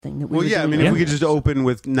thing that Well, yeah, I mean, if we could just open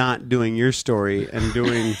with not doing your story and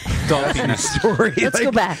doing Dolphina's story. Let's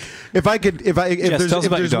go back. If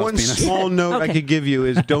there's one small note I could give you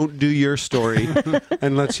is don't do your story,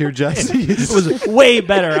 and let's hear Jesse's. It was way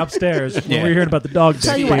better upstairs when we were hearing about the dog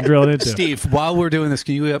dick being drilled into. Steve, while we're doing this,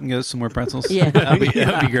 can you go up and get us some more pretzels? Yeah. That'd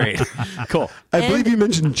be great. Cool. I believe you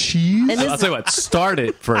mentioned cheese. I'll tell you what. Start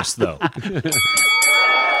it first, though.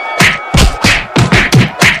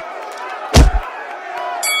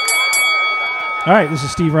 All right, this is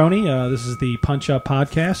Steve Roney. This is the Punch Up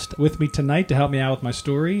Podcast. With me tonight to help me out with my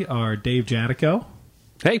story are Dave Jadico.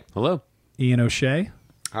 Hey, hello. Ian O'Shea.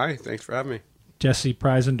 Hi, thanks for having me. Jessie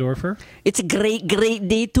Preisendorfer. It's a great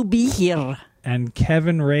day to be here. And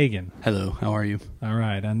Kevin Regan. Hello, how are you? All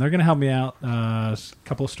right, and they're going to help me out. A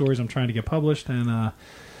couple of stories I'm trying to get published, and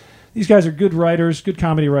these guys are good writers, good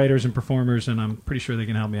comedy writers and performers, and I'm pretty sure they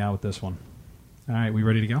can help me out with this one. All right, we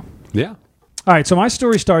ready to go? Yeah. All right, so my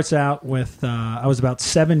story starts out with I was about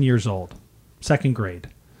 7 years old, second grade.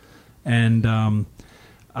 And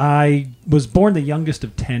I was born the youngest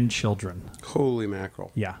of 10 children. Holy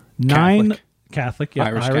mackerel. Yeah. 9 Catholic. Yeah,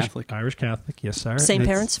 Irish Catholic. Irish Catholic, yes, sir. Same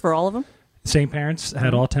parents for all of them? Same parents,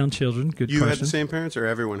 had all 10 children. Good You question. had the same parents, or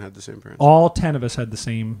everyone had the same parents? All 10 of us had the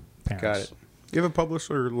same parents. Got it. You have a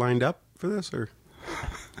publisher lined up for this, or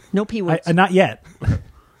No P words. Not yet.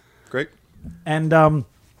 great? And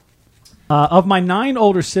of my 9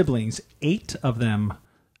 older siblings, 8 of them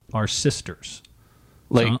are sisters.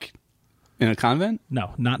 Like in a convent?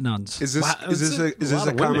 No, not nuns. Is this Wow, is this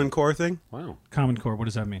a Common Core thing? Wow. Common Core, what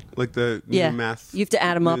does that mean? Like the Yeah. new math? You have to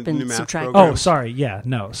add 'em up new and math subtract. program? Oh, sorry. Yeah,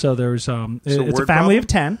 no. So there's it's a word family problem? of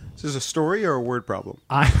 10. Is this a story or a word problem?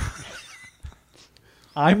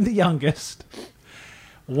 I'm the youngest.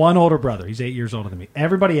 One older brother. He's 8 years older than me.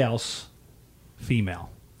 Everybody else, female.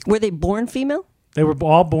 Were they born female? They were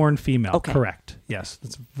all born female. Okay. Correct. Yes,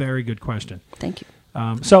 that's a very good question. Thank you.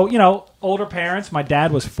 So, older parents. My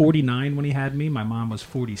dad was 49 when he had me. My mom was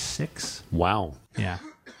 46. Wow. Yeah.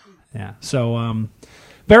 Yeah. So,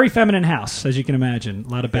 very feminine house, as you can imagine. A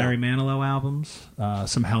lot of Barry Manilow albums,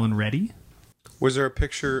 some Helen Reddy. Was there a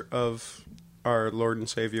picture of our Lord and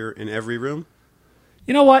Savior in every room?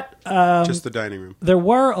 You know what? Just the dining room. There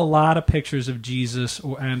were a lot of pictures of Jesus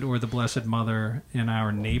or the Blessed Mother in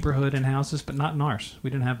our neighborhood and houses, but not in ours. We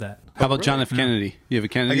didn't have that. How about John F. Kennedy? You have a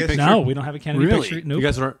Kennedy guess- picture? No, we don't have a Kennedy Really? picture. Nope. You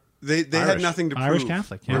guys are They Irish. had nothing to prove. Irish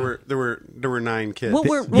Catholic, yeah. There were 9 kids. What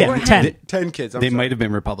were 10. 10 kids. I'm They sorry. might have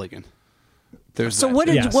been Republican. There's So that. what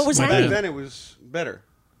did Yes. what was My Back happening? then it was better.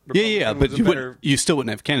 Yeah, Republican but was a better, you still wouldn't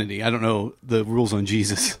have Kennedy. I don't know the rules on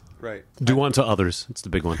Jesus. right. do unto others. It's the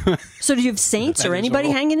big one. So do you have saints or anybody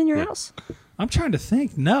hanging in your house? I'm trying to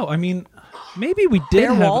think. No, I mean, maybe we did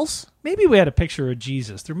Bare have walls? Maybe we had a picture of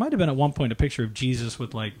Jesus. There might have been at one point a picture of Jesus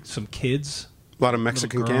with like some kids. A lot of Little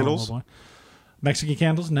Mexican girl, candles. little boy. Mexican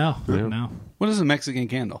candles? No, no. What is a Mexican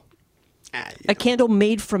candle? A candle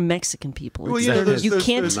made from Mexican people. Well, It's- you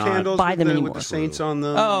can't those candles buy with them the, anymore. with the saints on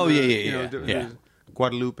them. Oh, yeah, yeah, you know, yeah. there's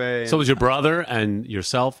Guadalupe. So it was your brother and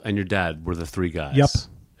yourself and your dad were the 3 guys. Yep.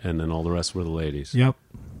 And then all the rest were the ladies. Yep.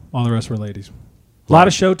 All the rest were ladies. A lot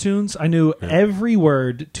of show tunes. I knew every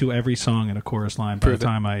word to every song in a chorus line by the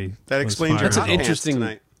time I that was explains 5 your years hot old. pants Interesting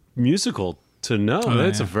tonight. musical to know. Oh,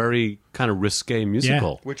 It's yeah. a very kind of risque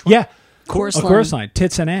musical. Which one? Yeah. Chorus A line. chorus line.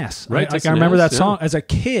 Tits and ass. Right, Like Tits I and remember Ass, that yeah. song as a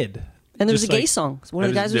kid. And there was a Just gay like- song. One of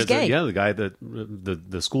the guys was There's gay. yeah, the guy that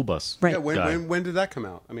the school bus. Right. Yeah, when, guy. when did that come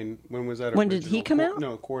out? I mean, when was that? When did he original? come out?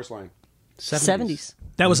 No, Chorus Line. 70s.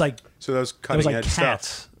 That was like So that was that was cutting like edge Cats.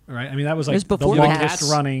 stuff. Right? I mean, that was It like was the before longest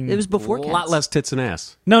Cats. running. It was before A Cats. lot less tits and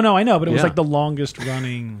ass. No, I know, but it was Yeah. like the longest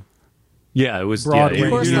running. Yeah, it was. Broadway. Yeah,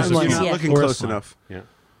 Chorus you know, line so- was, You're not yeah. looking Chorus close line. enough. yeah.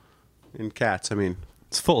 In Cats, I mean,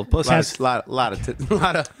 It's full of pussies. lot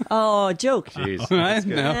of Oh, joke. Jeez. Right?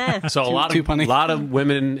 No. Eh. So a lot Too of funny.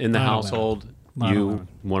 women in the Lot of household. Lot of You, women.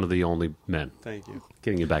 one of the only men. Thank you.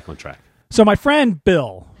 Getting you back on track. So my friend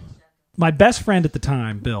Bill, my best friend at the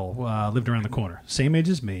time, Bill, lived around the corner. Same age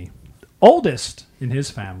as me. Oldest in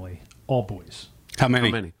his family, all boys. How many?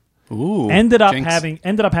 How many? Ooh. Ended up Jinx. having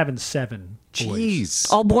 7 boys.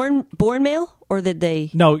 Jeez. All born male? Or did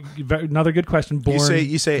they... No, another good question. Born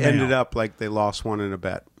You say male. ended up like they lost one in a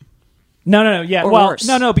bet. No, yeah. Or Well, worse.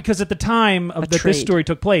 no, because at the time of that trade. this story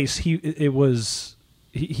took place, he was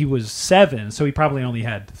 7, so he probably only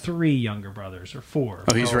had 3 younger brothers or 4.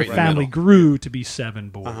 Oh, he's right in The the family middle. grew to be 7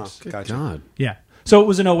 boys. Gotcha. God. Yeah. So it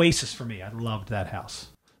was an oasis for me. I loved that house.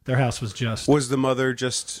 Their house was just... Was the mother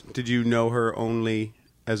did you know her only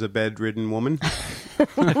as a bedridden woman?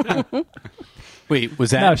 Wait,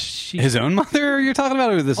 was that No, his own mother you're talking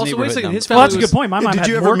about, or this Also, wait a neighborhood second. number? His Well, family that's a good point. My mom Did had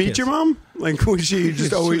you more ever meet kids. your mom? Like, was she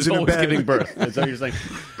just always in a always bed? giving birth. That's what you're saying.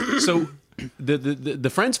 So, the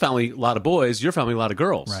friend's family, a lot of boys. Your family, a lot of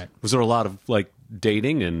girls. Right. Was there a lot of like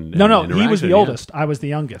dating and No, and he was the interaction? Yeah. oldest. I was the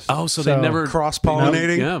youngest. Oh, so they never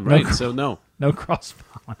Cross-pollinating? Yeah, right. No. So no, No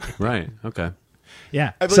cross-pollinating. right. Okay.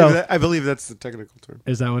 Yeah. I believe that's the technical term.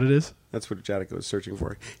 Is that what it is? That's what Jadico was searching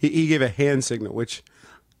for. He gave a hand signal, which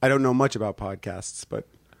I don't know much about podcasts, but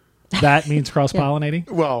That means cross-pollinating?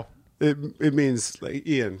 well, it means like,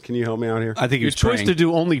 Ian, can you help me out here? I think he Your was choice praying. to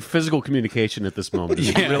do only physical communication at this moment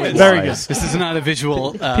is really Very wise. good. This is not a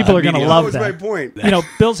visual. People are going to medium. love was that. my point. You know,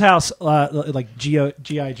 Bill's house, like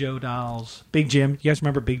G.I. Joe dolls, Big Jim. You guys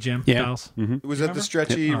remember Big Jim Yeah. dolls? Was that the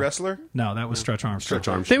stretchy wrestler? No, that was Stretch Armstrong.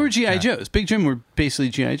 Stretch arms. They were GI Joes. Big Jim were basically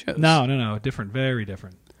GI Joes. No, different, very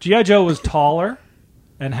different. G.I. Joe was taller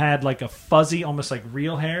and had like a fuzzy, almost like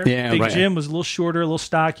real hair. Yeah, Big right. Jim was a little shorter, a little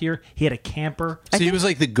stockier. He had a camper. So he was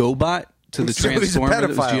like the GoBot to the So he's a Transformer that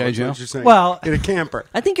was pedophile, GI is Joe. what you're saying. Well- in a camper.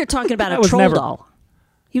 I think you're talking about That a was troll never- doll.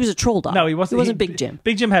 He was a troll doll. No, he wasn't. He wasn't Big Jim.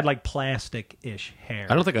 Big Jim had like plastic-ish hair.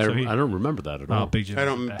 I don't think So he- I don't remember that at all. Oh, Big Jim. I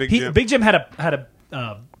was don't- bad. Big He- Jim. Big Jim had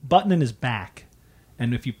a button in his back,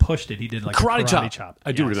 and if you pushed it, he did like Karate a chop. chop.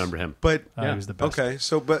 I do Yes. remember him. But He was the best. okay,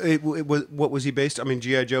 so but it was what was he based? I mean,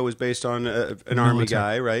 GI Joe was based on an army Military.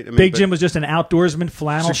 guy, right? I mean, Big but Jim was just an outdoorsman,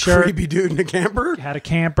 flannel just a shirt, creepy dude in a camper had a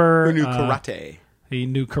camper. who knew karate. He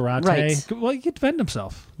knew karate. Right. Well, he could defend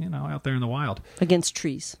himself, out there in the wild. Against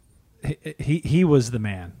trees. He was the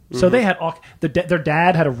man. So they had all their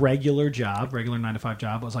dad had a regular 9-to-5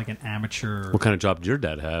 job. It was like an amateur. What kind of job did your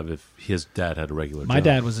dad have if his dad had a regular My job?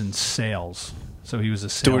 dad was in sales, so he was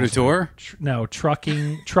a Door to salesman. door? No,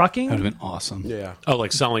 trucking, That would have been awesome. Yeah, Oh,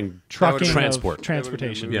 like selling trucking, of transport.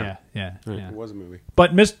 transportation. That Yeah. it was a movie.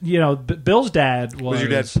 But Bill's dad was. Was your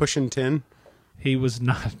dad pushing tin? He was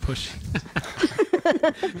not pushing.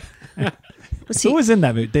 Was Who he? was in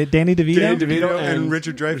that movie? Danny DeVito. Danny DeVito and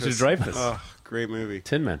Richard Dreyfuss. Richard Dreyfuss. Oh, great movie.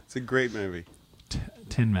 Tin Man. It's a great movie.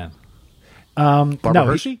 Tin Man. Barbara no,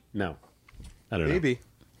 Hershey? No. I don't know.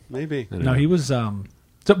 Maybe. No, he was.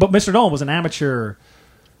 But Mr. Nolan was an amateur.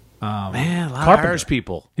 Man, a lot Carpenter. of Irish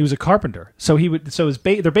people. He was a carpenter, so he would. So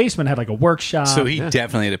their basement had like a workshop. So he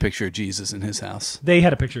definitely had a picture of Jesus in his house. They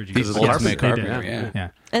had a picture of Jesus. Because of Yes, ultimate they carpenter, did. yeah.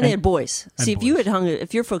 And they had boys. See, if you boys. had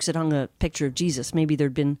if your folks had hung a picture of Jesus, maybe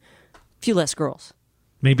there'd been a few less girls.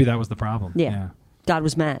 Maybe that was the problem. Yeah. God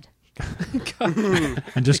was mad.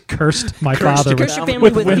 And just cursed my father. Curse your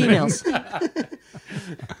family with women. females.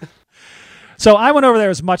 So I went over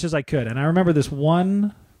there as much as I could, and I remember this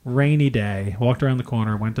one rainy day, walked around the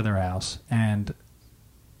corner, went to their house, and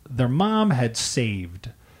their mom had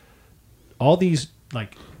saved all these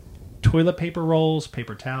like toilet paper rolls,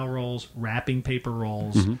 paper towel rolls, wrapping paper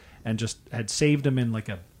rolls, and just had saved them in like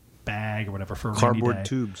a bag or whatever for a rainy Cardboard day.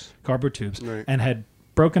 tubes. Cardboard tubes, Right. and had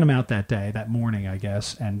broken them out that morning, I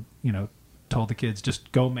guess, and told the kids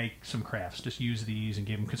just go make some crafts, just use these, and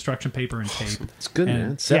gave them construction paper and tape. It's good, And,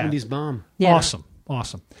 man. 70s mom. Yeah.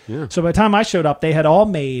 Awesome. Yeah. So by the time I showed up, they had all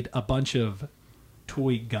made a bunch of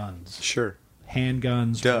toy guns, Sure.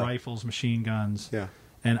 handguns, Duh. rifles, machine guns. Yeah.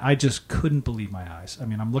 And I just couldn't believe my eyes. I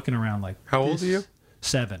mean, I'm looking around like, How old this- are you?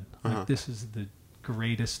 7. Like, this is the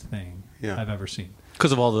greatest thing Yeah. I've ever seen.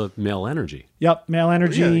 Because of all the male energy. Yep, male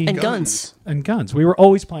energy Yeah, And guns. and guns. We were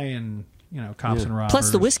always playing, cops and robbers.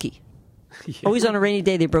 Plus the whiskey. Always on a rainy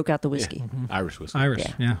day, they broke out the whiskey. Irish whiskey. Irish,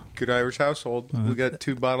 yeah. Good Irish household. We got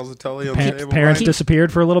 2 bottles of Tully on the table. Parents right?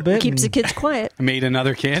 disappeared for a little bit. Keeps the and, kids quiet. Made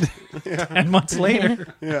another kid. and months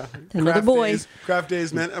later. Yeah. Another Craft boy. Days, craft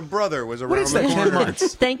days meant a brother was around What is the that, 10 corner.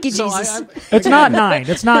 months? Thank you, Jesus. It's not 9.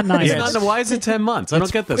 It's not 9. It's yet. not, why is it 10 months? I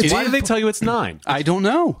don't get this. It Why is- do they tell you it's 9? I don't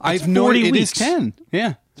know. I've no 40 idea. It is weeks. 10.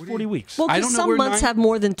 Yeah. It's 40 weeks. Well, I because don't know some where months 9 have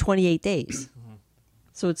more than 28 days.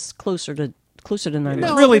 So it's closer to 9 It's months.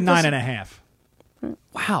 really 9.5.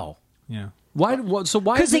 Wow. Yeah. So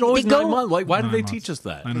why 'Cause is it they always go- 9 months? Why do 9 they months. teach us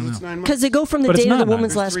that? I don't know. It's 9 months. Because they go from the But it's date of not the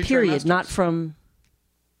woman's 9. last There's 3 period, trimesters. not from...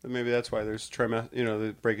 Maybe that's why there's trimester.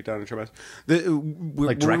 They break it down in trimesters. We're,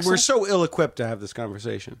 Like Drexel? we're so ill-equipped to have this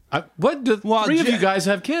conversation. What? Do Well, 3 of yeah. you guys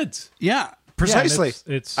have kids? Yeah. Precisely.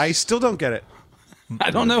 it's- I still don't get it. I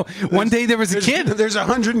don't know. One day there was a kid. There's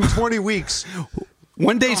 120 weeks.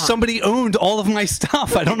 One day somebody owned all of my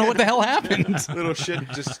stuff. I don't know what the hell happened. Little shit.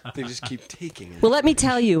 They just keep taking it. Well, let me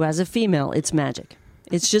tell you, as a female, it's magic.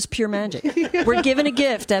 It's just pure magic. We're given a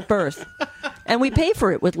gift at birth, and we pay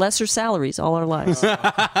for it with lesser salaries all our lives.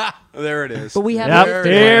 There it is. But we have... Yep,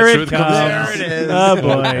 there it Truth comes comes. out. There it is. Oh,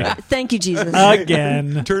 boy. Thank you, Jesus.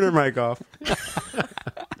 Again. Turn her mic off.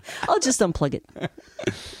 I'll just unplug it.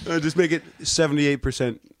 Just make it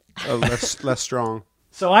 78% less strong.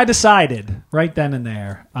 So I decided right then and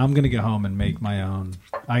there, I'm going to go home and make my own.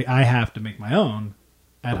 I have to make my own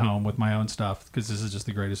at home with my own stuff because this is just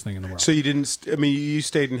the greatest thing in the world. So you didn't? I mean, you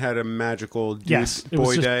stayed and had a magical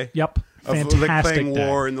boy day. Yep. Of Fantastic like playing day.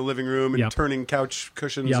 war in the living room and Yep. turning couch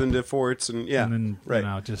cushions Yep. into forts and And then,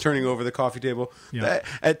 right, just turning over the coffee table. Yep.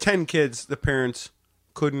 At 10 kids, the parents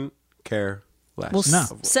couldn't care less. Well,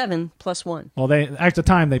 No. 7 plus 1. Well, they at the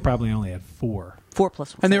time they probably only had 4. 4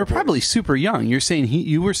 plus 1. And they were probably super young. You're saying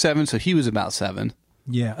you were 7, so he was about 7.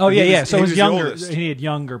 Yeah. Oh, He yeah, was- yeah. So he his was the younger. oldest. He had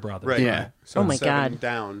younger brothers. Right. Yeah. So Oh my 7 God.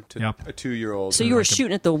 down to Yep. a 2-year-old. So you were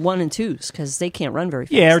shooting at the 1 and 2s because they can't run very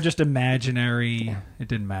fast. Yeah, or just imaginary. It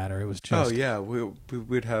didn't matter. It was just. Oh yeah,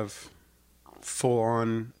 we'd have full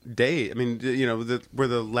on day. I mean, we're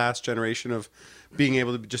the last generation of being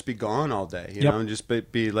able to just be gone all day, you Yep. know, and just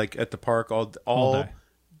be like at the park all All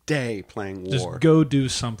day playing Just war. go do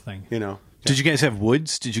something. You know. Did you guys have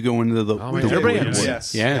woods? Did you go into the? Oh, my the God. Everybody had woods?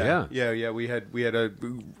 woods. Yes. Yeah. We had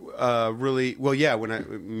a really when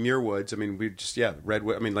Muirwoods. I mean, we just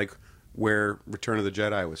redwood. I mean, like where Return of the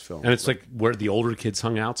Jedi was filmed, And it's like where the older kids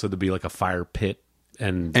hung out, so there'd be like a fire pit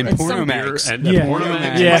and porno some- mags. and Yeah. porno Yeah.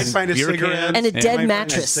 mags, Yeah. and Might find a beer cigarette. cans, And a dead and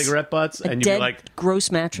mattress. cigarette butts, A and you'd dead, be like, gross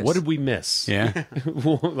mattress. "What did we miss? Yeah.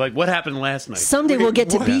 Like what happened last night?" Someday we'll get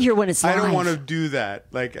to be here when it's live. I don't want to do that.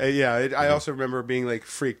 Like, I also remember being like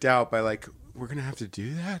freaked out by like, we're gonna have to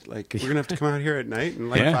do that. Like, we're gonna have to come out here at night and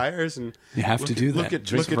light Yeah. fires and You have to do that. Look at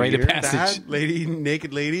Just look rite at of here, passage. that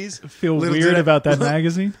naked ladies. Feel Little weird did I- about that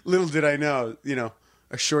magazine? Little did I know,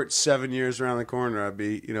 a short 7 years around the corner, I'd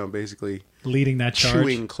be, basically Leading that charge.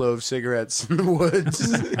 chewing clove cigarettes in the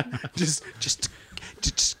woods. just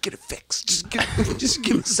get it fixed. Just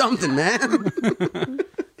give me something, man.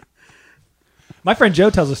 My friend Joe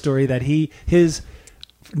tells a story that his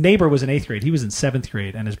neighbor was in 8th grade. He was in 7th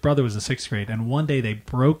grade, and his brother was in 6th grade. And one day they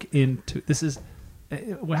broke into. This is.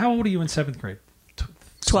 How old are you in 7th grade?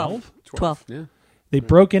 12. 12. Yeah. They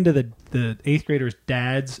broke into the 8th grader's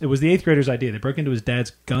dad's. It was the 8th grader's idea. They broke into his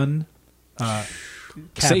dad's gun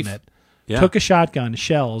cabinet, Yeah. took a shotgun,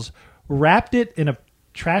 shells, wrapped it in a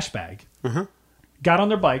trash bag, got on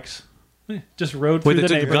their bikes, just rode through Wait, they the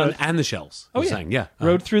took the neighborhood. gun and the shells. Oh, you're yeah. saying, yeah.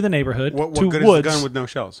 Rode through the neighborhood What to good woods. is a gun with no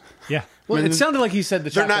shells? Yeah. Well, it sounded like he said the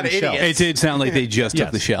They're shotgun not shells. idiots. It did sound like they just took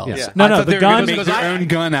Yes. the shells. Yes. Yeah. No, I no, thought the they were gun- going to make Because their own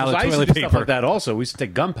gun out of I used to toilet do stuff paper. like that also. We used to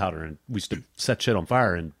take gunpowder and we used to set shit on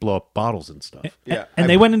fire and blow up bottles and stuff. Yeah, And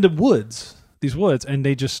they went into these woods, and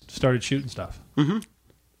they just started shooting stuff.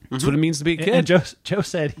 That's what it means to be a kid. And Joe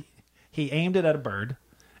said he aimed it at a bird,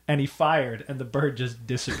 and he fired, and the bird just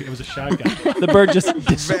disappeared. It was a shotgun. The bird just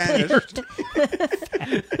disappeared.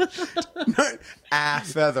 A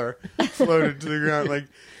feather floated to the ground, like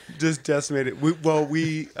just decimated.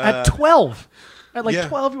 At 12. At like yeah.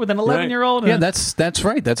 12, with an 11-year-old. Yeah, that's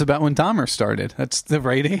right. That's about when Dahmer started. That's the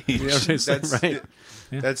right age. that's right.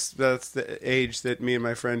 That's the age that me and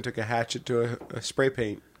my friend took a hatchet to a spray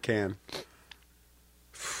paint can.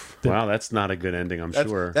 Wow, that's not a good ending, I'm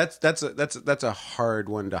sure. That's a hard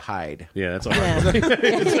one to hide. Yeah, that's all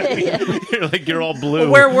right. You're all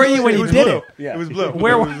blue. Where were you when you did blue. it? Yeah. It was blue.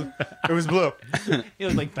 Where it was blue. He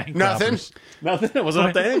was like bank Nothing. robbers. Nothing. It wasn't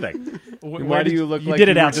up to anything. Where Why do did you look you like did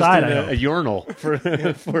it you were just outside? in I a hope. urinal for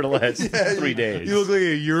the last 3 days? You look like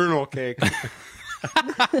a urinal cake.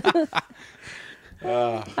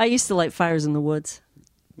 I used to light fires in the woods.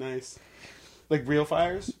 Nice. Like real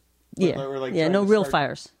fires? Yeah. Or like yeah, trying no to real start-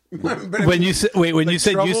 fires. When you said you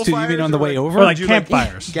said trouble used to, you mean fires on the or way like- over? Or like you like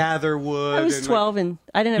campfires. Gather wood. I was and 12 and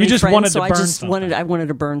I didn't have You any just friends, wanted so to I burn just something. wanted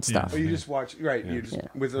to burn stuff. Oh, you just watch, right? You just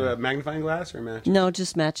with a magnifying glass or a match? No,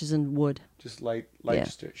 just matches and wood. Just light Yeah.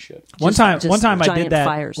 just shit. One time I giant did that.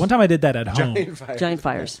 fires. One time I did that at home. Giant fire. Giant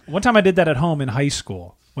fires. One time I did that at home in high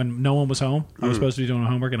school when no one was home. I was supposed to be doing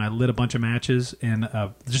homework, and I lit a bunch of matches in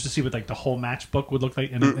just to see what like the whole matchbook would look like.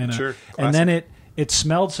 Sure. And then it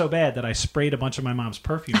smelled so bad that I sprayed a bunch of my mom's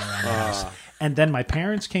perfume around the house. And then my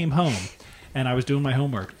parents came home, and I was doing my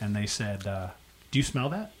homework, and they said, "Do you smell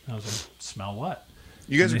that?" I was like, "Smell what?"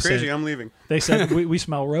 You guys And are they crazy. said- I'm leaving. They said, we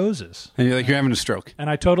smell roses. And you're like, you're having a stroke. And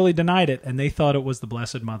I totally denied it, and they thought it was the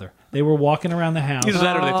Blessed Mother. They were walking around the house Either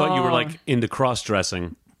that or they thought you were like into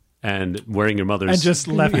cross-dressing and wearing your mother's... and just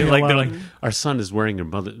left me like, they're alone. like, our son is wearing your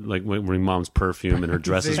mother, like wearing mom's perfume and her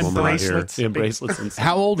dresses And when we're out here. bracelets. And bracelets and stuff.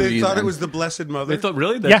 How old were They you thought then? it was the Blessed Mother. They thought,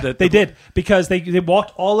 really? They did, because they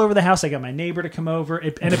walked all over the house. I got my neighbor to come over,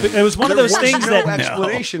 it was one of those There was things no that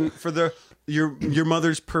explanation for your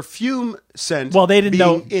mother's perfume scent. Well, they didn't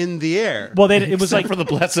being know- in the air. well, it was Like like for the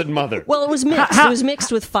Blessed Mother. Well, it was mixed. How- It was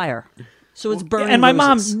mixed with fire. So it's burning. And my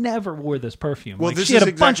mom roses. never wore this perfume. Well, Like, this she had is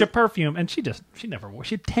a bunch exactly- of perfume, and she never wore.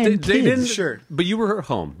 She had 10 They kids. didn't. Sure. But you were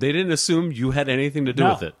home. They didn't assume you had anything to do No,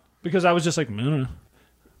 with it. because I was just like, no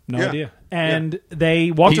Yeah. idea. And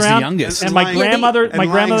they walked He's the around, youngest. and And my lying- grandmother, and my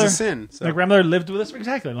lying's grandmother, a sin, so. my grandmother lived with us.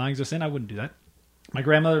 Exactly, lying's a sin. I wouldn't do that. My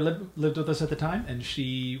grandmother lived with us at the time, and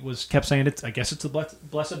she kept saying I guess it's the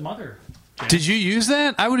Blessed Mother. Did you use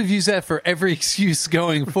that? I would have used that for every excuse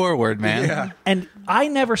going forward, man. Yeah. And I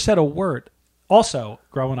never said a word. Also,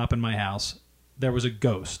 growing up in my house, there was a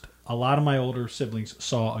ghost. A lot of my older siblings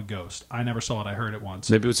saw a ghost. I never saw it. I heard it once.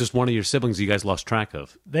 Maybe it was just one of your siblings you guys lost track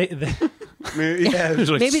of. They Maybe, yeah. There's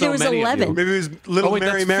like Maybe so there was many of 11. you. Maybe it was little Oh, wait,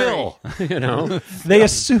 Mary that's Mary. Phil. You know, they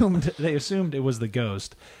assumed it was the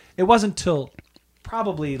ghost. It wasn't till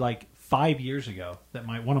probably like 5 years ago that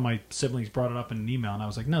one of my siblings brought it up in an email, and I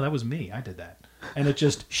was like, "No, that was me. I did that," and it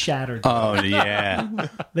just shattered. Oh, yeah.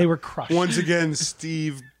 They were crushed. Once again,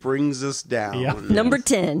 Steve brings us down. Yeah. Number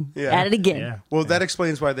 10. Yeah. At it again. Yeah. Well, that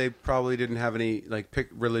explains why they probably didn't have any like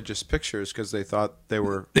religious pictures because they thought they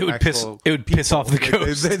were. It would piss off the Like,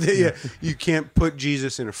 ghost. yeah, you can't put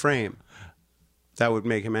Jesus in a frame. That would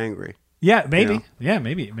make him angry. Yeah, maybe. Yeah. Yeah,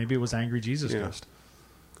 maybe it was Angry Jesus Yeah. Ghost.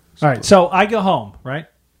 All right, so I go home right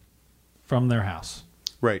from their house,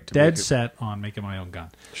 Right. to dead make it- set on making my own gun.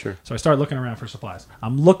 Sure. So I start looking around for supplies.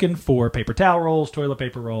 I'm looking for paper towel rolls, toilet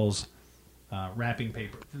paper rolls, wrapping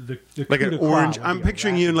paper. The Like coup an de grace orange. would be I'm a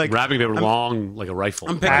picturing you in like wrapping paper long like a rifle.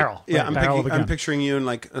 I'm picturing, barrel. Yeah, Right, barrel of a gun. I'm picturing you in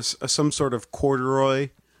like some sort of corduroy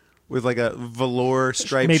with like a velour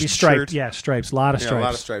striped maybe striped. shirt. Yeah, stripes. A lot of Yeah, a stripes.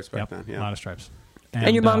 lot of stripes back Yep, then, yeah. a lot of stripes.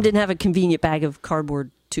 And your mom didn't have a convenient bag of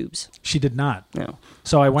cardboard tubes. She did not. No.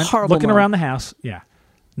 So I went Horrible looking mom. around the house. Yeah,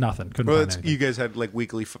 nothing. Couldn't Well, find anything. you guys had like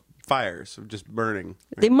weekly fires of just burning.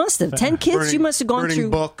 They must have. 10 kids, Burning- you must have gone burning through.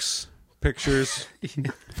 books, pictures.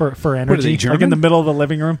 for energy, like in German? the middle of the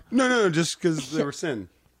living room. No, just because they were sin.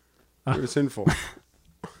 They were sinful.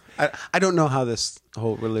 I don't know how this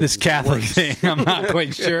whole religion This Catholic works. thing, I'm not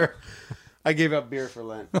quite sure. I gave up beer for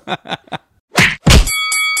Lent.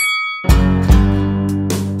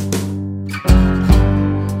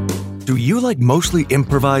 Do you like mostly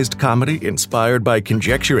improvised comedy inspired by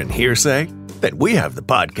conjecture and hearsay? Then we have the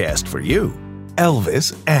podcast for you,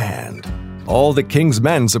 Elvis and. All the King's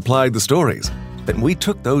men supplied the stories. Then we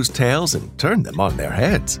took those tales and turned them on their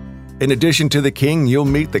heads. In addition to the king, you'll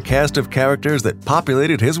meet the cast of characters that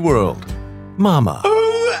populated his world. Mama, Oh,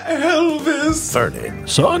 Elvis! Vernon,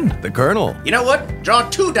 Son, the Colonel, You know what? Draw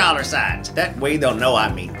 $2 signs. That way they'll know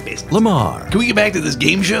I mean business. Lamar, Can we get back to this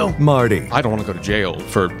game show? Marty, I don't want to go to jail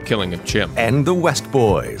for killing a chimp. and the West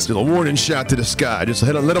Boys. A warning shot to the sky. Just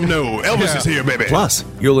let them know Elvis is here, baby. Plus,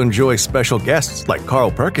 you'll enjoy special guests like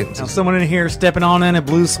Carl Perkins, Someone in here stepping on in a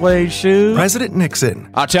blue suede shoe. President Nixon,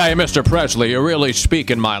 I tell you, Mr. Presley, you're really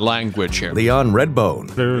speaking my language here. Leon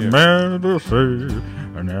Redbone,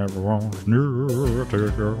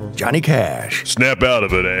 Johnny Cash, Snap out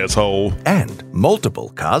of it, asshole. and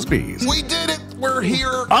multiple Cosbys. We did it. We're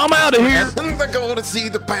here. I'm out of here. And they're going to see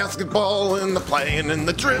the basketball and the playing and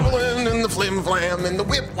the dribbling and the flim flam and the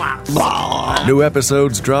whip wop. New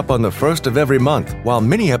episodes drop on the first of every month, while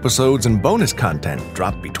mini episodes and bonus content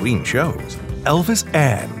drop between shows. Elvis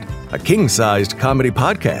and, a king-sized comedy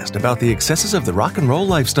podcast about the excesses of the rock and roll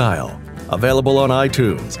lifestyle. Available on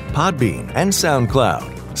iTunes, Podbean, and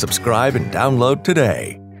SoundCloud. Subscribe and download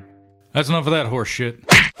today. That's enough of that horse shit.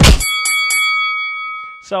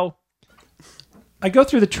 so I go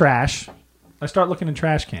through the trash. I start looking in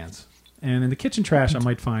trash cans, and in the kitchen trash, I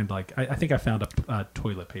might find like I think I found a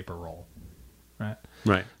toilet paper roll, right?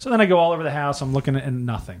 Right. So then I go all over the house. I'm looking at and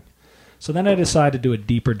nothing. So then I decide to do a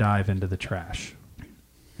deeper dive into the trash.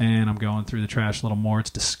 And I'm going through the trash a little more. It's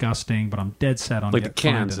disgusting, but I'm dead set on Like the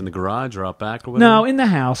cans finding- in the garage or out back or whatever? No, in the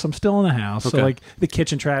house. I'm still in the house. Okay. So like the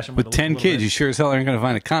kitchen trash. I'm With 10 kids, you sure as hell aren't going to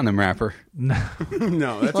find a condom wrapper. No,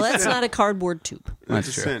 that's Well, that's not a cardboard tube. That's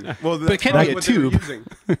a true. sin. Well, But it can be a what they were tube. using.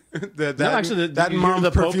 that No, actually, that you hear mom the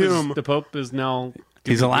perfume. Pope the Pope is now...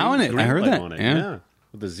 He's allowing it. I heard green light that. on it. Yeah.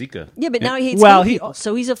 With the Zika. Yeah, but now he hates Well, gay he- people,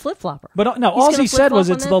 so he's a flip-flopper. But no, He's all gonna he said was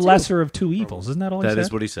flip-flop it's on the that, too. lesser of two evils. Isn't that all he That said?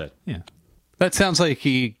 is what he said. Yeah. That sounds like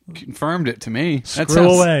he confirmed it to me. That Screw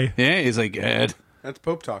sounds, away. Yeah, he's like, Ed. That's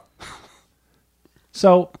Pope talk.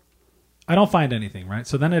 So I don't find anything, right?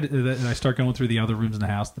 So then I start going through the other rooms in the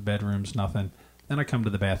house, the bedrooms, nothing. Then I come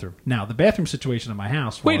to the bathroom. Now, the bathroom situation in my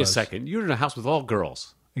house was... Wait a second. You're in a house with all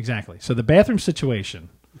girls. Exactly. So the bathroom situation...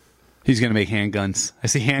 He's going to make handguns. I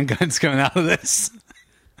see handguns coming out of this.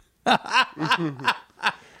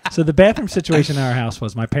 So the bathroom situation in our house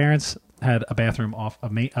was my parents had a bathroom off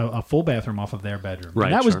a full bathroom off of their bedroom. Right,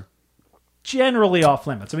 And that was sure. generally off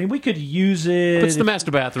limits. I mean, we could use it. It's the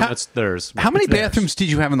master bathroom. That's theirs. How many It's theirs. bathrooms did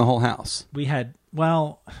you have in the whole house? We had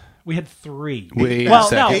 3. Wait well, a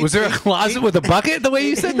second. no. Was there a closet with a bucket? The way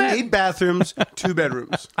you said that? 8 bathrooms, 2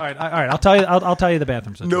 bedrooms. All right. I'll tell you. I'll tell you the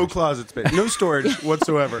bathroom situation. No closet space, no storage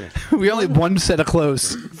whatsoever. We only had one set of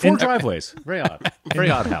clothes. 4 driveways. Very odd.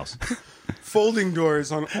 Very odd house. Folding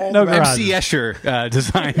doors on all. No the garage. MC Escher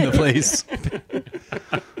designed the place.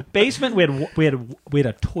 Basement. We had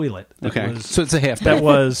a toilet. That was, so it's a half. That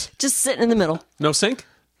was Just sitting in the middle. No sink?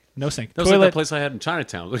 no sink. That was like that place I had in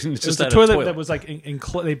Chinatown. It's It was just a had toilet, a toilet. that was like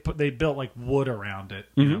they built like wood around it,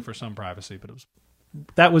 you know, for some privacy. But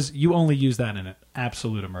that was you only use that in an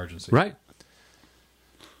absolute emergency. Right.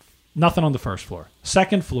 Nothing on the first floor.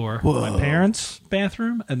 Second floor, my parents'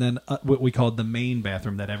 bathroom, and then what we called the main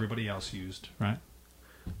bathroom that everybody else used. Right.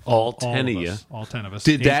 All 10 of you. All 10 of us.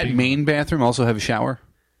 Did that Eight main bathroom also have a shower?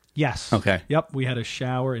 Yes. Okay. Yep. We had a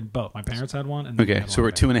shower in both. My parents had one. And then we Okay, had so one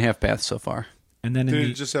we're bathroom. 2.5 baths so far. And then in Did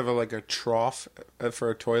the, it just have a trough for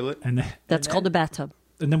a toilet? and then, That's called a bathtub.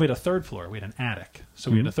 And then we had a third floor. We had an attic. So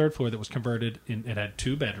we had a third floor that was converted. It had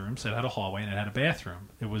 2 bedrooms. It had a hallway and it had a bathroom.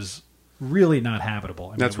 It was really not habitable. I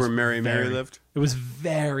mean, That's it was where Mary lived? It was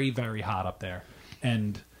very, very hot up there.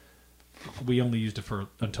 And we only used it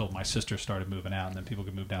until my sister started moving out, and then people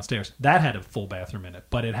could move downstairs. That had a full bathroom in it,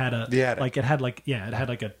 but it had The attic. it had like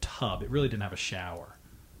a tub. It really didn't have a shower.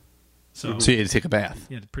 So you had to take a bath.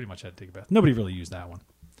 yeah, pretty much had to take a bath. Nobody really used that one.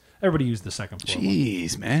 Everybody used the second floor one.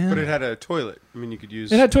 Jeez, man. But it had a toilet. I mean, you could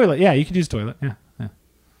use. It had a toilet. Yeah, you could use a toilet. Yeah. But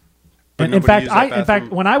And in nobody fact, used that in fact, bathroom?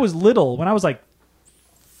 when I was little, when I was like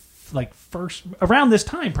first around this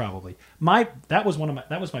time, probably that was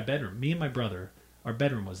my bedroom. Me and my brother, our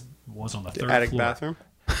bedroom was on the third attic floor. bathroom.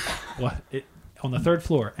 On the third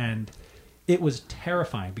floor, and it was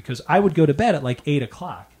terrifying because I would go to bed at like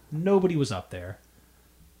 8:00. Nobody was up there.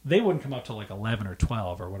 They wouldn't come up till like 11 or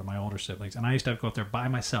 12 or one of my older siblings, and I used to have to go up there by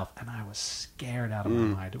myself, and I was scared out of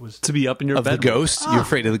my mind. It was To be up in your Of the bedroom. ghost? You're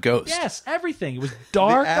afraid of the ghost? yes, everything. It was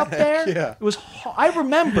dark up attic, there. yeah. It was.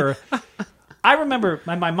 I remember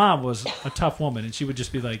my mom was a tough woman, and she would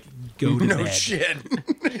just be like, "Go to No bed." shit.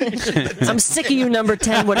 I'm sick of you, number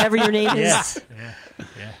 10, whatever your name is. Yeah.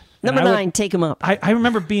 Number And I would- 9, take him up. I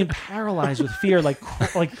remember being paralyzed with fear, like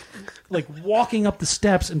walking up the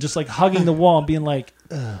steps and just like hugging the wall and being like,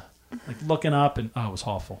 ugh, like looking up, and it was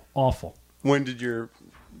awful. When did your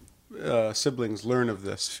siblings learn of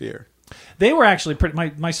this fear? They were actually pretty.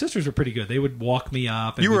 My sisters were pretty good. They would walk me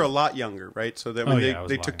up. And You were a lot younger, right? So that when I they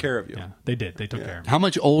was took lying. care of you. Yeah, they did. They took care of me. How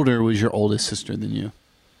much older was your oldest sister than you?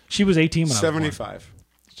 She was 18 when I was 75.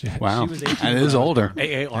 born. Wow. She was 18 That is older.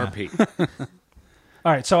 AARP.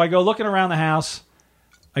 All right, so I go looking around the house.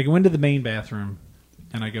 I go into the main bathroom,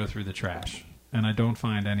 and I go through the trash, and I don't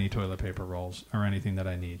find any toilet paper rolls or anything that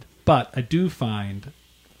I need. But I do find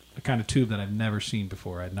a kind of tube that I've never seen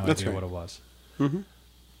before. I had no That's idea right. what it was. Mm-hmm.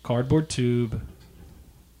 Cardboard tube,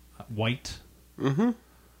 white,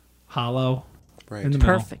 hollow, Right. in the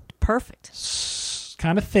middle, Perfect.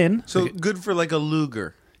 kind of thin. So good for like a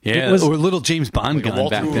Luger. Yeah, It was- or a little James Bond Like a gun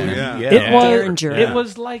Walter back Ooh, then. yeah. It was. Derringer. It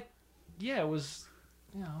was like, it was,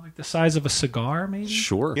 like the size of a cigar, maybe.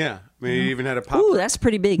 Sure. Yeah. I mean, it even had a pop. Ooh, that's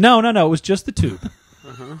pretty big. No, it was just the tube.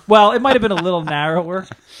 Well, it might have been a little narrower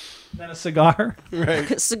than a cigar.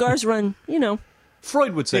 Right. Cigars run,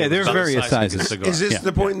 Freud would say Yeah, it there's was about the various size of a sizes. cigar. Is this Yeah.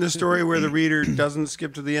 the point in the story where the reader doesn't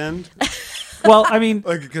skip to the end? Well, I mean,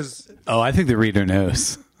 Like, because Oh, I think the reader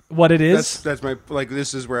knows. what it is. that's my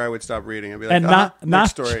this is where I would stop reading. I'd be like, And not-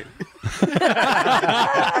 next story.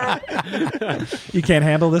 You can't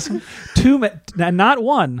handle this one. Not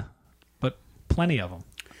one, but plenty of them.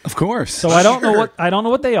 Of course. So I don't know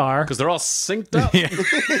what they are. Because they're all synced up.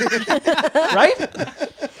 Right?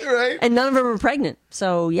 Right. And none of them are pregnant.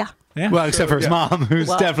 So, yeah. Yeah. Well, except for his mom, who's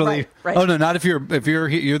Well, definitely. right. Oh no, not if you're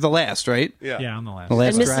the last, right? Yeah. Yeah, I'm the last. The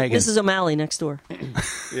last And dragon. Mrs. O'Malley next door.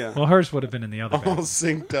 Yeah. Well, hers would have been in the other All bed.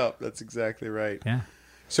 synced up. That's exactly right. Yeah.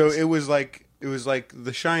 So it was like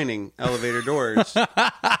The Shining elevator doors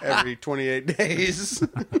every 28 days.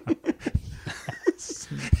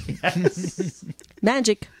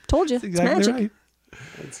 Magic. Told you. It's magic. right.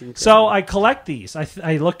 That's incredible. So I collect these. I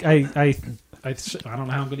don't know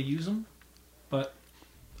how I'm going to use them, but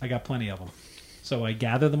I got plenty of them. So I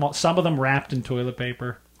gather them all. Some of them wrapped in toilet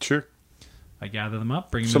paper. Sure. I gather them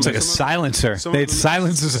up, bring them. Sounds in. like a silencer. some They of had them-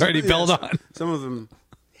 silencers already built on. Some of them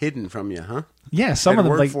hidden from you, huh? Yeah, some They'd of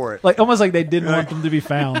them work for it. like almost like they didn't want them to be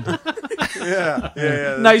found.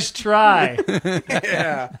 Yeah. Nice try.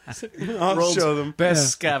 Yeah. I'll World's show them. Best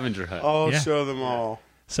scavenger hunt. I'll Yeah. show them all.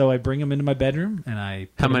 So I bring them into my bedroom, and I. How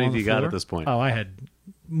put them many on do the you got floor. at this point? Oh, I had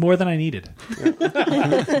more than I needed.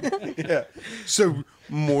 Yeah. So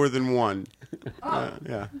more than one.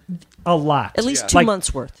 Yeah. A lot. At least 2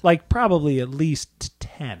 months worth. Like probably at least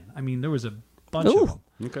 10. I mean, there was a bunch of them.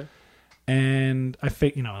 Okay. And I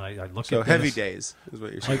looked So at heavy this. days is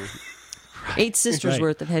what you're saying. 8 sisters Right.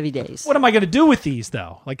 worth of heavy days. What am I going to do with these,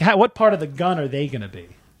 though? Like, what part of the gun are they going to be?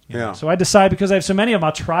 You know? Yeah. So I decide, because I have so many of them,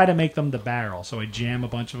 I'll try to make them the barrel. So I jam a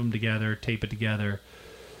bunch of them together, tape it together,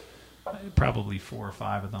 probably 4 or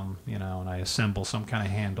 5 of them, and I assemble some kind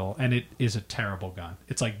of handle. And it is a terrible gun.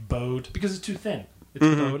 It's like bowed, because it's too thin. It's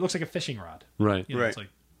bowed. It looks like a fishing rod. Right. Right. It's like,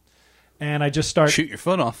 and I just start... Shoot your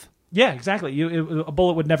foot off. Yeah, exactly. A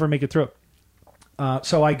bullet would never make it through.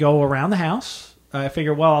 So I go around the house. I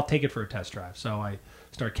figure, well, I'll take it for a test drive. So I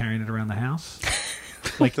start carrying it around the house,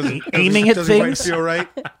 like aiming at Does things. it feel right?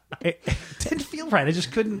 It didn't feel right. I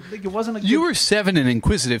just couldn't. Like, it wasn't a good... You were 7 and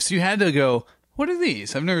inquisitive, so you had to go, what are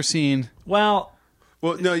these? I've never seen... Well,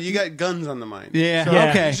 no, you got guns on the mind. Yeah, So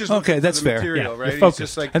okay. he's just Okay, looking for that's the fair. Material, Yeah, right? you're He's focused.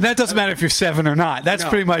 just like, And that doesn't matter if you're 7 or not. That's No.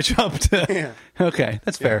 pretty much up to... Yeah. Okay,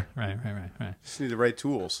 that's fair. right. just need the right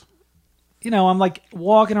tools. I'm like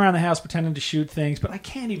walking around the house pretending to shoot things, but I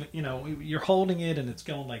can't even. You're holding it and it's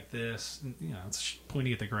going like this. And, it's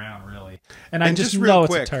pointing at the ground really. And I just real know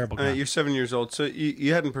quick, it's a terrible gun. You're 7 years old, so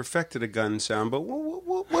you hadn't perfected a gun sound. But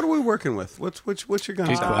what are we working with? What's your gun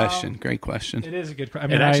Good sound? question. Great question. It is a good. I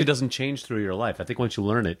mean, It actually doesn't change through your life. I think once you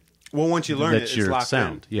learn it, Well, once you learn that's it, your it's locked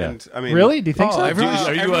sound. in. Yeah. And, I mean, really? Do you think so?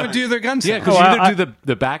 Everyone do their gun Yeah, sound. because Oh, you I- either do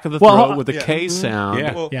the back of the Well, throat with the K sound,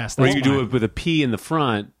 Yeah. Well, Yes, or that's you do mine. it with a P in the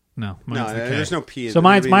front. No, no, mine's the K. there's no P. In So there.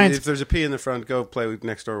 mine's- I mean, mine's- If there's a P in the front, go play with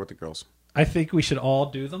next door with the girls. I think we should all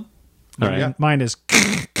do them. All right. Mine is.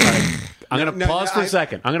 I'm going to No, pause for a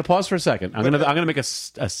second. I'm going to make a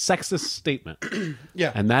sexist statement.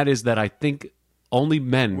 Yeah. And that is that I think only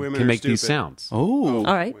men Women can are make these stupid. sounds. Oh,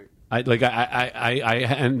 All right.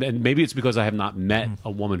 And maybe it's because I have not met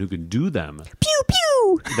a woman who can do them. Pew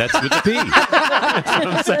pew. That's with the P. That's what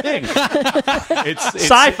I'm saying. It's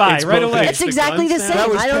Sci-fi, it's right both- away. it's It's the exactly gun the sound. same. That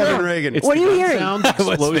was I don't Kevin know. Regan. It's What the are you gun hearing? sound, the That was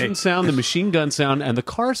me. explosion sound, the machine gun sound, and the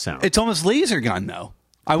car sound. It's almost laser gun, though.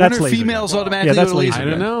 I That's wonder if laser females gun. automatically Yeah, that's go to laser laser I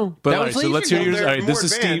don't gun. know. But That all was right, so let's hear laser gun. yours. All right, this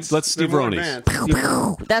is Steve. Let's Steve Roney's.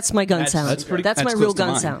 That's my gun sound. That's pretty- That's my that's real close to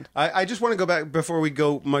gun mine. sound. I just want to go back before we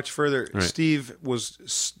go much further. Right. Steve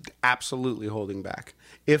was absolutely holding back.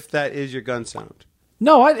 If that is your gun sound.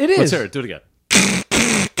 No, it is. Let's hear it. Do it again.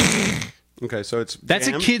 Okay, so it's That's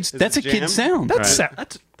jam? a kid's. Is That's a it jam? kid's sound. That's Right.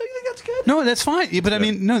 that's. Do you think that's good? No, that's fine. Yeah, but I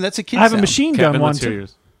mean, no, that's a kid's I have a sound. machine Kevin, gun one let's hear too.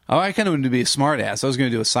 yours. Oh, I kind of wanted to be a smart ass. I was going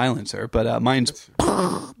to do a silencer, but mine's.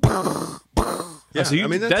 Yeah, So you, I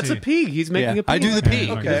mean, that's a P. He's making Yeah, a P. I do the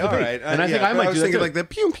P. Okay, all right. And I think I but might was do that thinking too. like the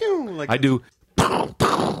pew pew. Like I do.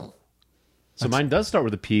 So mine does start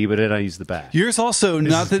with a P, but then I use the back. Yours also,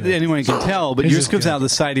 not that anyone can tell, but This yours is comes good. out of the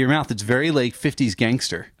side of your mouth. It's very like 50s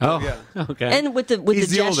gangster. Oh, Yeah. okay. And with the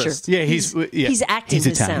He's the gesture. oldest. Yeah, he's acting He's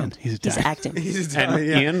his Italian. sound. He's Italian. acting. He's And Italian,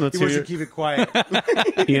 yeah. Ian, let's he wants hear to keep it quiet.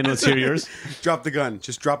 Ian, let's hear yours. Drop the gun.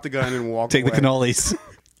 Just drop the gun and walk Take away. the cannolis.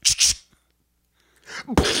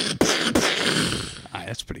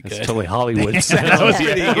 That's pretty good. It's totally Hollywood. That was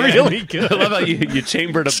really good. I love how you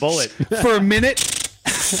chambered a bullet. For a minute.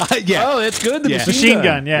 Yeah. Oh, that's good. The Yeah. Machine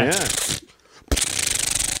gun, yeah.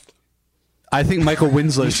 I think Michael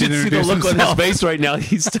Winslow You should should see the introduce look on his himself. face right now.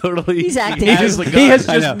 He's totally. He's acting. He He has has, the gun. he has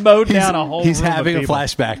I just know. mowed He's- down a whole He's room of having a people.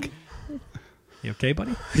 flashback. You okay,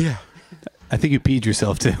 buddy? Yeah. I think you peed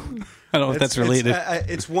yourself too. I don't know if that's related.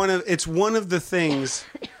 It's one of the things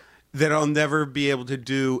that I'll never be able to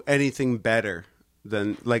do anything better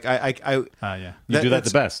than like I Yeah. You do that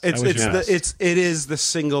the best. It's I wish you asked. it is the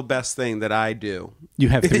single best thing that I do. You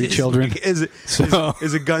have 3 children. Is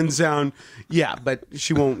a gun sound? Yeah, but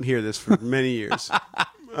she won't hear this for many years.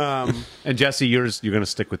 And Jesse, yours, you're going to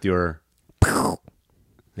stick with your.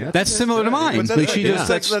 That's similar to mine. But Like she just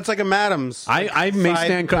that's like a madam's. I may Five-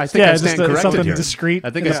 stand. I think Yeah, I just stand corrected something here. discreet I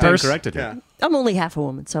think in I the stand purse. corrected Yeah. here. I'm only half a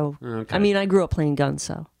woman, so Okay. I mean, I grew up playing guns,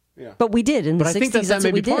 so. Yeah. But we did in the But I 60s. think that that's may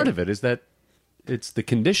what we be part did. of it. Is that it's the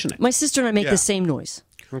conditioning. My sister and I make Yeah. the same noise.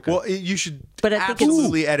 Okay. Well, you should But I think it's-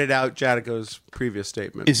 absolutely edit out Jadico's previous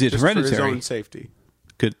statement. Is it just for hereditary? his own safety?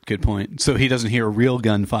 Good point. So he doesn't hear a real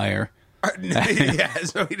gunfire. Yeah,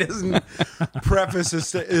 so he doesn't preface a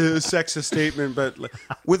sexist statement, but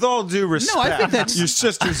with all due respect, think that's- your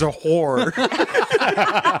sister's a whore.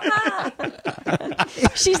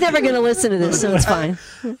 She's never going to listen to this, so it's fine.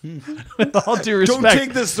 With all due respect. Don't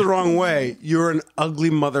take this the wrong way. You're an ugly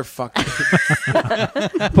motherfucker.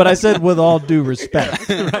 But I said with all due respect.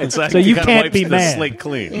 Right, So you kinda can't wipes be the mad. slate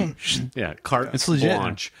clean. Yeah, carte It's legit.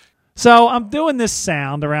 blanche. So I'm doing this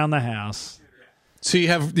sound around the house. So you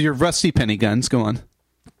have your rusty penny guns. Go on.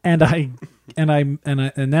 And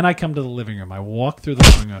then I come to the living room. I walk through the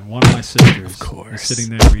living room. One of my sisters is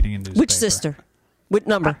sitting there reading a newspaper. Which sister? What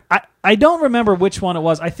number? I don't remember which one it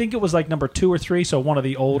was. I think it was like number 2 or 3, so one of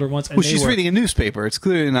the older ones. And well, she's reading a newspaper. It's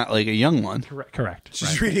clearly not like a young one. Correct.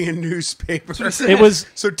 She's reading a newspaper. It was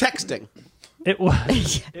so texting. It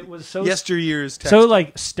was. It was so yesteryear's texting. So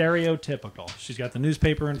like stereotypical. She's got the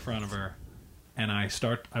newspaper in front of her, and I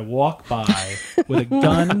walk by with a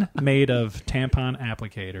gun made of tampon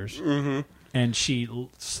applicators, and she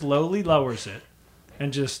slowly lowers it,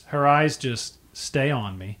 and just her eyes just stay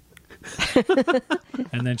on me.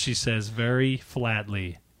 And then she says very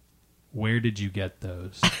flatly, "Where did you get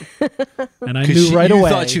those?" And I knew right away. You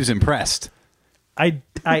thought she was impressed. I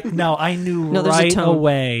knew right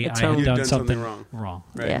away I had done something wrong.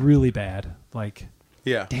 Right. Yeah. Really bad. Like,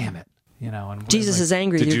 yeah, damn it. You know, and Jesus is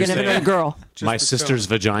angry. You're gonna have another girl. My sister's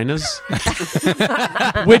vaginas.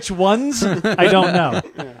 Which ones? I don't know.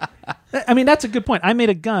 I mean, that's a good point. I made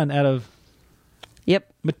a gun out of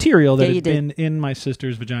material that had been in my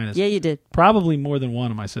sister's vaginas. Yeah, you did. Probably more than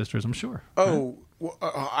one of my sisters, I'm sure. Oh, well,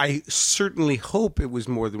 I certainly hope it was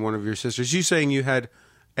more than one of your sisters. You saying you had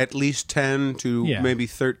at least 10 to maybe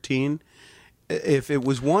 13? If it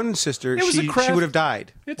was one sister, she would have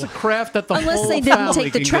died. It's a craft that the Unless whole they didn't family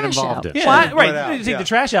take the can trash get involved out. in. Yeah, right. You take the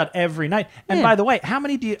trash out every night. And Yeah. by the way, how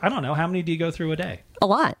many do you go through a day? A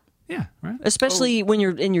lot. Yeah, right. Especially when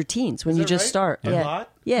you're in your teens, when you just start. A Yeah. lot?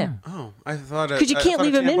 Yeah. Oh, I thought because you can't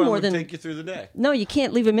leave them in more than take you through the day. No, you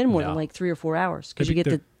can't leave them in more than like 3 or 4 hours because you get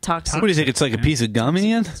the toxic. What do you think? It's like a piece of gum in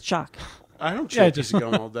the end? Shock. I don't chew a piece of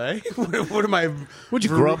gum all day. What am I? Would you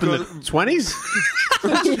grow up in the 20s?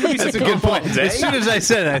 That's a good point. As soon as I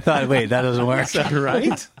said it, I thought, wait, that doesn't work. Is that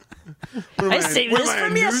right? I saved this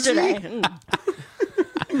from yesterday.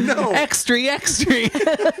 No. Extra.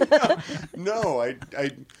 No,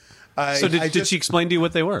 So did she explain to you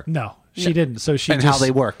what they were? No, she didn't. So she and just, how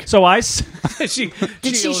they work. So I did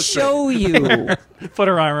she show you? Put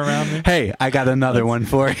her arm around me. Hey, I got another one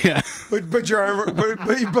for you. But your arm,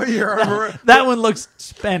 but your arm around. That one looks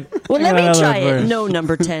spent. Well, let me try it. No,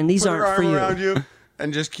 number 10. These Put her aren't for arm you. around you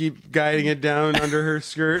and just keep guiding it down under her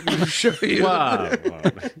skirt and show you. Wow.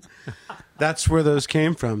 That's where those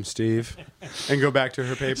came from, Steve. And go back to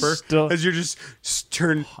her paper as you're just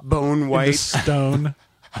turn bone white, stone.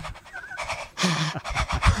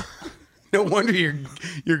 No wonder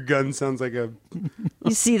your gun sounds like a.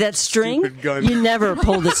 You see that string? Stupid gun. You never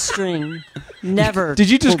pulled a string. Never. Did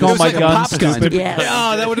you just call my gun stupid? Yes.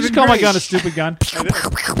 Oh, that would have been call my gun a stupid gun.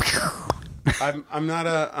 I'm not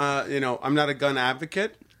I'm not a gun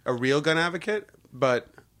advocate, a real gun advocate, but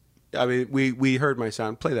I mean we heard my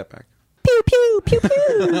sound. Play that back. Pew pew pew pew.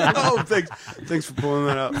 Oh, thanks for pulling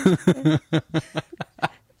that up.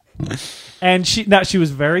 And she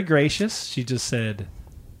was very gracious. She just said,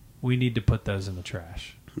 "We need to put those in the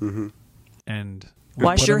trash." Mm-hmm. And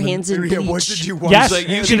wash your hands in bleach. What did you wash? Yes, Like,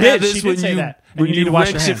 you she can did. have this She did when say you that. And when you need to wash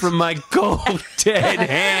your wrench it hands. from my cold dead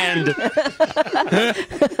hand.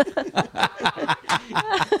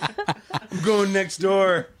 I'm going next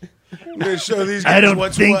door. I'm going to show these guys I don't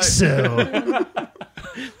what's think what. so.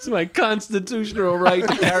 It's my constitutional right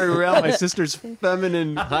to carry around my sister's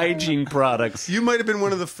feminine hygiene products. You might have been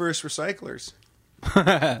one of the first recyclers.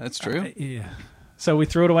 That's true. Yeah. So we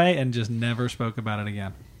threw it away and just never spoke about it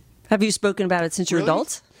again. Have you spoken about it since you're Really?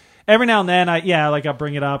 adults? Every now and then, I'll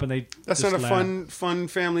bring it up and they. That's just not a laugh. fun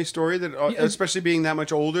family story that, especially being that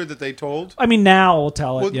much older, that they told. I mean, now we'll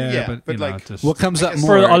tell it. Well, yeah, but but you know, like- just, What comes up for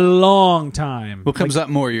more? a long time. What comes up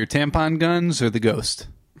more, your tampon guns or the ghost?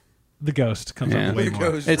 The ghost comes Yeah. up way The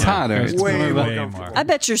more. ghost. It's hotter. It's Way more more about- comfortable. I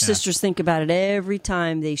bet your sisters think about it every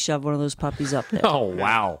time they shove one of those puppies up there. Oh,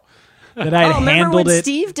 wow. That I had remember handled when it.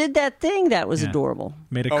 Steve did that thing? That was Yeah. adorable.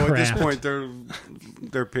 Made a Oh, craft. at this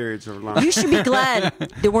point, their periods are long. You should be glad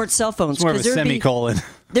there weren't cell phones. It's more of a 'cause semicolon.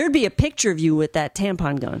 there'd be a picture of you with that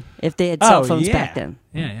tampon gun if they had cell phones back then.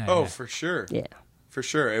 Yeah. Oh, for sure. Yeah. For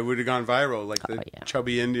sure. It would have gone viral, like the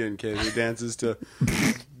chubby Indian kid who dances to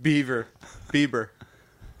Bieber.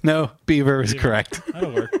 No, Beaver is correct.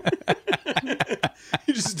 That'll work.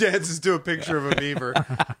 He just dances to a picture of a beaver.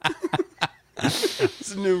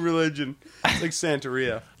 It's a new religion. It's like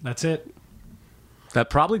Santeria. That's it. That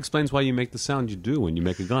probably explains why you make the sound you do when you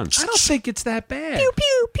make a gun. I don't think it's that bad. Pew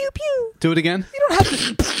pew pew pew. Do it again. You don't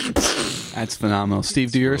have to. That's phenomenal.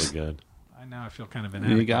 Steve, do yours. Really good. I know. I feel kind of You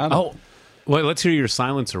inadequate. got it. Oh, wait, let's hear your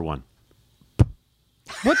silencer one.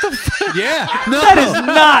 What the? Yeah. No. That is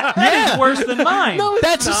not. That is worse than mine.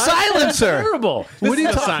 That's a silencer. Terrible. What are you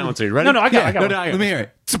This is a talking- silencer. You ready? No, I got No, one. I got Let me hear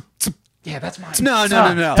it. Yeah, that's mine. No.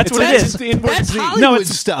 That's what it is. That's Hollywood No, it's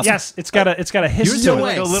stuff. Yes, it's got a history. Yours to it.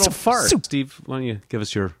 like a little fart. Steve, why don't you give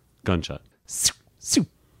us your gunshot? Soup.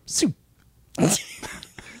 That's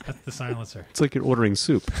the silencer. It's like you're ordering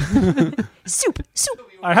soup. Soup.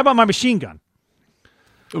 All right, how about my machine gun?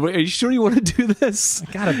 Wait, are you sure you want to do this?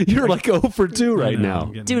 You're like 0 for 2 right now.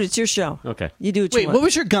 Dude, it's your show. Okay. You do what you Wait, want. what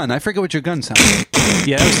was your gun? I forget what your gun sounded like.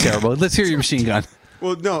 Yeah, that was terrible. Let's hear your machine gun.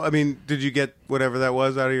 Well, no, I mean, did you get whatever that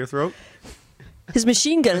was out of your throat? His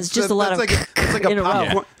machine gun is just a lot of That's like a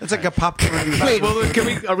popcorn. That's like a popcorn. Wait, well, can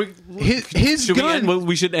we? Are we? His gun.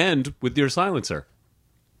 We should end with your silencer.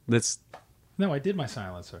 That's. No, I did my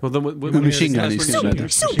silencer. Well, then the machine gun.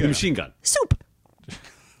 The machine gun. Soup.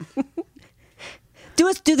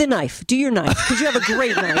 Do the knife. Do your knife because you have a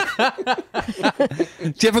great knife.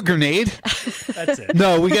 Do you have a grenade? That's it.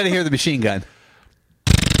 No, we got to hear the machine gun.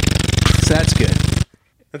 So that's good.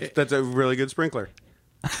 That's a really good sprinkler.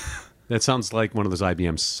 That sounds like one of those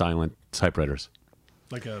IBM silent typewriters.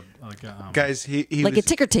 Guys, he like was, a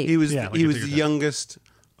ticker tape. He was Yeah, like he a was ticker the tape. youngest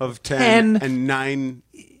of 10, and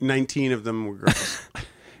 19 of them were girls.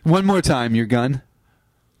 One more time, your gun.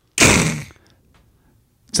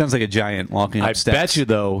 Sounds like a giant walking up I steps. bet you,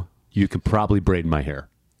 though, you could probably braid my hair.